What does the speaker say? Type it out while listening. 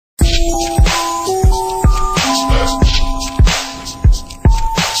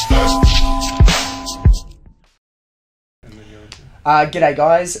G'day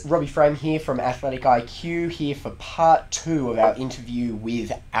guys, Robbie Frame here from Athletic IQ, here for part 2 of our interview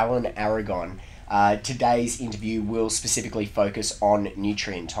with Alan Aragon. Today's interview will specifically focus on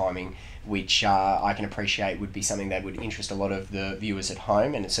nutrient timing, which I can appreciate would be something that would interest a lot of the viewers at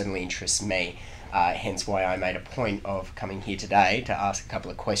home, and it certainly interests me, hence why I made a point of coming here today to ask a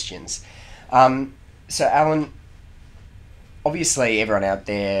couple of questions. So Alan, obviously everyone out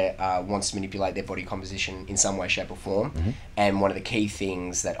there wants to manipulate their body composition in some way, shape or form. And one of the key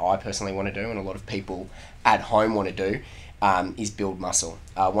things that I personally want to do, and a lot of people at home want to do, is build muscle.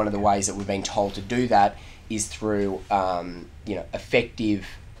 One of the ways that we've been told to do that is through effective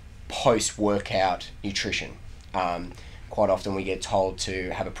post-workout nutrition. Quite often we get told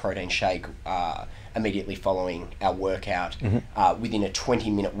to have a protein shake immediately following our workout within a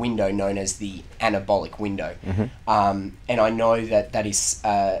 20-minute window known as the anabolic window. And I know that that is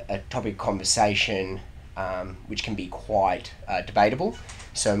a topic of conversation which can be quite debatable.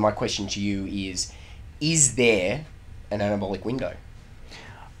 So my question to you is there an anabolic window?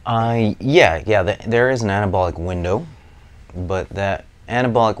 There is an anabolic window, but that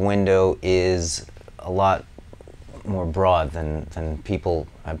anabolic window is a lot more broad than people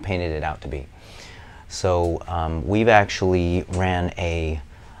have painted it out to be. So we've actually ran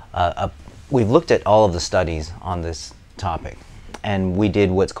we've looked at all of the studies on this topic, and we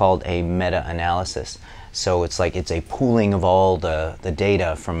did what's called a meta-analysis. So it's a pooling of all the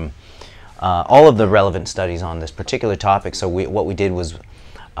data from all of the relevant studies on this particular topic. So what we did was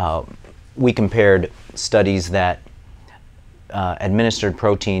we compared studies that administered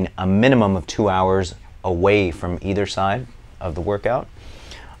protein a minimum of 2 hours away from either side of the workout,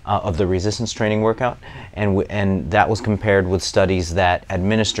 of the resistance training workout, and that was compared with studies that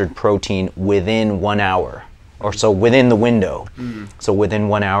administered protein within 1 hour, or so within the window, so within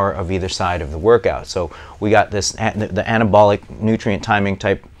 1 hour of either side of the workout. So we got the anabolic nutrient timing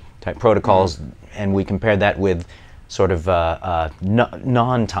type protocols, and we compared that with sort of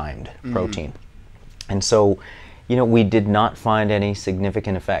non-timed protein. And so, we did not find any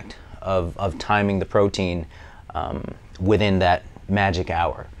significant effect of timing the protein within that magic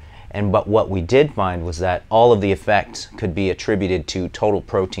hour. But what we did find was that all of the effects could be attributed to total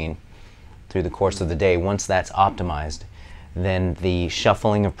protein through the course of the day. Once that's optimized, then the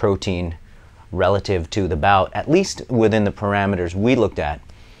shuffling of protein relative to the bout, at least within the parameters we looked at,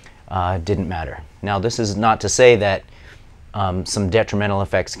 didn't matter. Now, this is not to say that some detrimental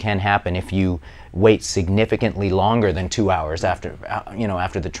effects can happen if you wait significantly longer than 2 hours after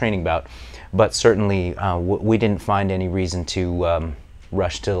the training bout, but certainly we didn't find any reason to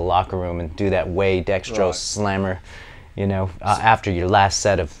rush to the locker room and do that whey dextrose slammer, after your last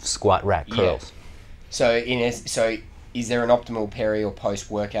set of squat rack curls. So is there an optimal peri or post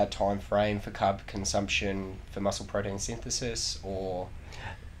workout time frame for carb consumption for muscle protein synthesis, or?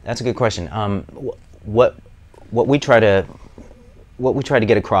 That's a good question. What we try to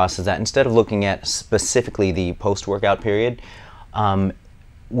get across is that instead of looking at specifically the post-workout period,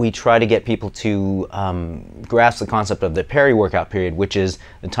 we try to get people to grasp the concept of the peri-workout period, which is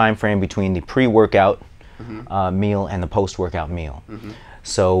the time frame between the pre-workout meal and the post-workout meal.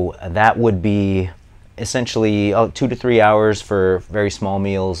 So that would be essentially 2 to 3 hours for very small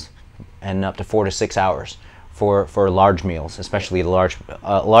meals, and up to 4 to 6 hours for large meals. Especially the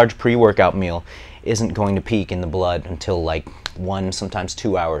large pre-workout meal isn't going to peak in the blood until like 1, sometimes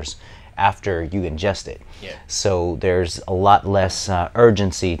 2 hours after you ingest it. So there's a lot less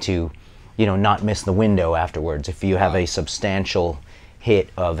urgency to, not miss the window afterwards if you have a substantial hit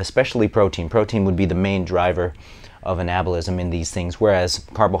of, especially protein. Protein would be the main driver of anabolism in these things, whereas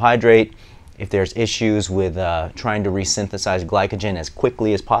carbohydrate, if there's issues with trying to resynthesize glycogen as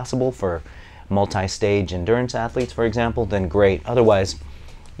quickly as possible for multi-stage endurance athletes, for example, then great. Otherwise,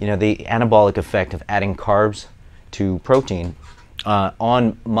 the anabolic effect of adding carbs to protein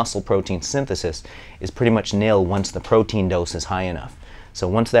on muscle protein synthesis is pretty much nil once the protein dose is high enough. So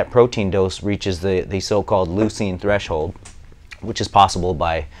once that protein dose reaches the so-called leucine threshold, which is possible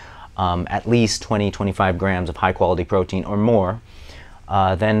by at least 20-25 grams of high-quality protein or more,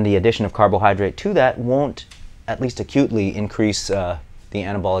 then the addition of carbohydrate to that won't, at least acutely, increase the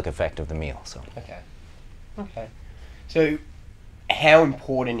anabolic effect of the meal. So. Okay. So how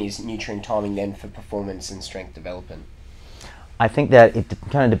important is nutrient timing then for performance and strength development? I think that it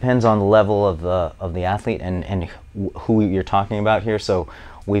kind of depends on the level of the athlete and who you're talking about here. So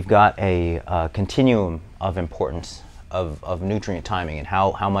we've got a continuum of importance of nutrient timing and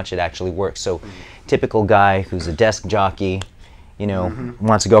how much it actually works. So typical guy who's a desk jockey,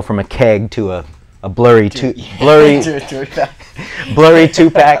 wants to go from a keg to a blurry two-pack.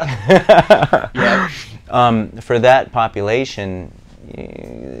 For that population,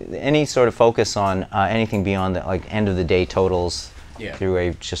 any sort of focus on anything beyond the like end of the day totals through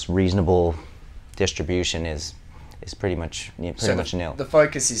a just reasonable distribution is pretty much nil. The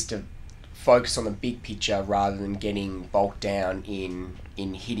focus is to focus on the big picture rather than getting bogged down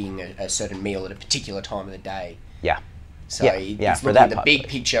in hitting a certain meal at a particular time of the day. Yeah. So it's looking at the big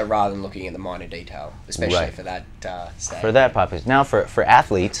picture rather than looking at the minor detail, especially for that stage. For that population. Now, for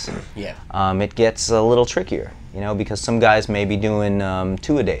athletes, it gets a little trickier, because some guys may be doing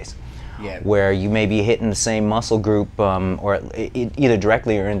 2-a-days, where you may be hitting the same muscle group, or either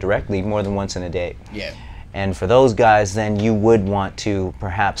directly or indirectly, more than once in a day. Yeah. And for those guys, then you would want to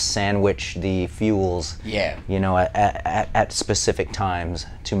perhaps sandwich the fuels, at specific times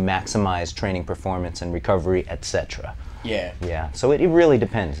to maximize training performance and recovery, etc. Yeah. Yeah. So it really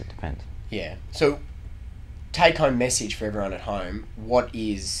depends. It depends. Yeah. So, take-home message for everyone at home: what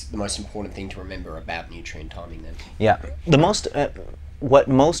is the most important thing to remember about nutrient timing? Then. Yeah. The most, what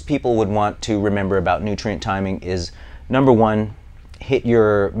most people would want to remember about nutrient timing is, number one, hit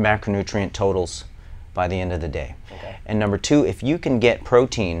your macronutrient totals by the end of the day. Okay. And number two, if you can get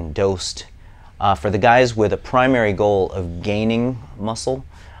protein dosed for the guys with a primary goal of gaining muscle,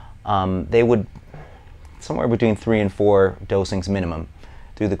 they would somewhere between 3 and 4 dosings minimum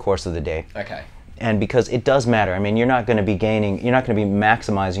through the course of the day. Okay. And because it does matter, I mean, you're not going to be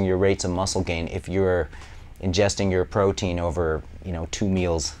maximizing your rates of muscle gain if you're ingesting your protein over, 2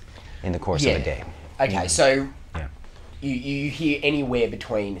 meals in the course of a day. Okay, so you hear anywhere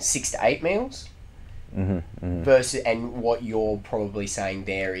between 6 to 8 meals versus, and what you're probably saying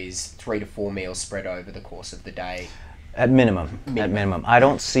there is 3 to 4 meals spread over the course of the day. At minimum. At minimum. I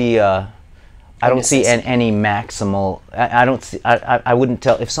don't see any maximal. I wouldn't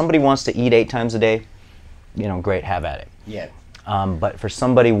tell if somebody wants to eat 8 times a day, great, have at it. Yeah. But for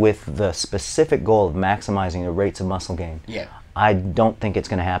somebody with the specific goal of maximizing the rates of muscle gain, I don't think it's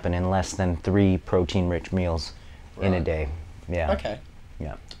going to happen in less than 3 protein-rich meals in a day. Yeah. Okay.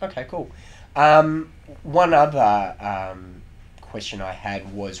 Yeah. Okay. Cool. One other question I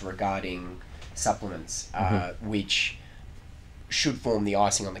had was regarding supplements, which should form the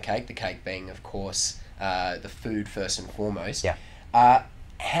icing on the cake being, of course, the food first and foremost. Yeah.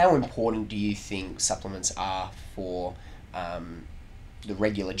 How important do you think supplements are for the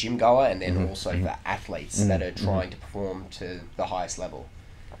regular gym goer and then also for athletes that are trying to perform to the highest level?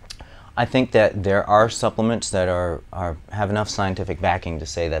 I think that there are supplements that have enough scientific backing to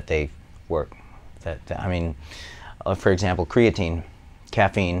say that they work. I mean, for example, creatine,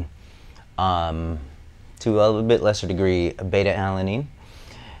 caffeine, to a little bit lesser degree, beta-alanine.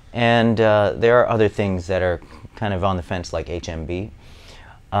 And there are other things that are kind of on the fence, like HMB.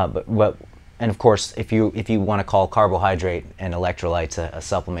 And of course, if you want to call carbohydrate and electrolytes a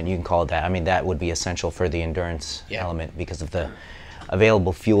supplement, you can call it that. I mean, that would be essential for the endurance element because of the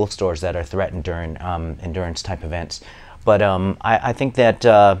available fuel stores that are threatened during endurance-type events. But I think that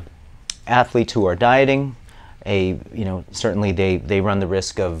athletes who are dieting, certainly they run the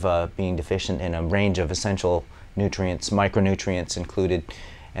risk of being deficient in a range of essential nutrients, micronutrients included.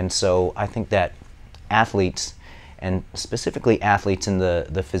 And so I think that athletes, and specifically athletes in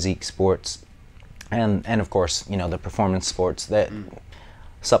the physique sports, and of course, the performance sports, that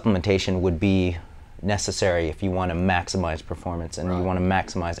supplementation would be necessary if you want to maximize performance and you want to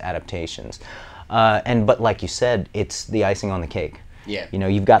maximize adaptations. But like you said, it's the icing on the cake. Yeah.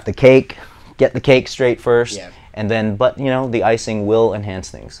 You've got the cake, get the cake straight first, and then, the icing will enhance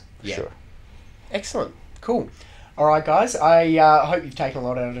things. Yeah. Sure. Excellent. Cool. All right, guys. I hope you've taken a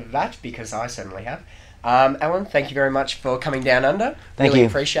lot out of that, because I certainly have. Alan, thank you very much for coming down under. Thank really you.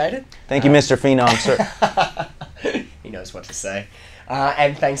 Appreciate it. Thank you, Mr. Phenom, sir. He knows what to say.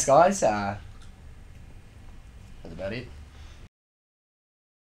 And thanks, guys. That's about it.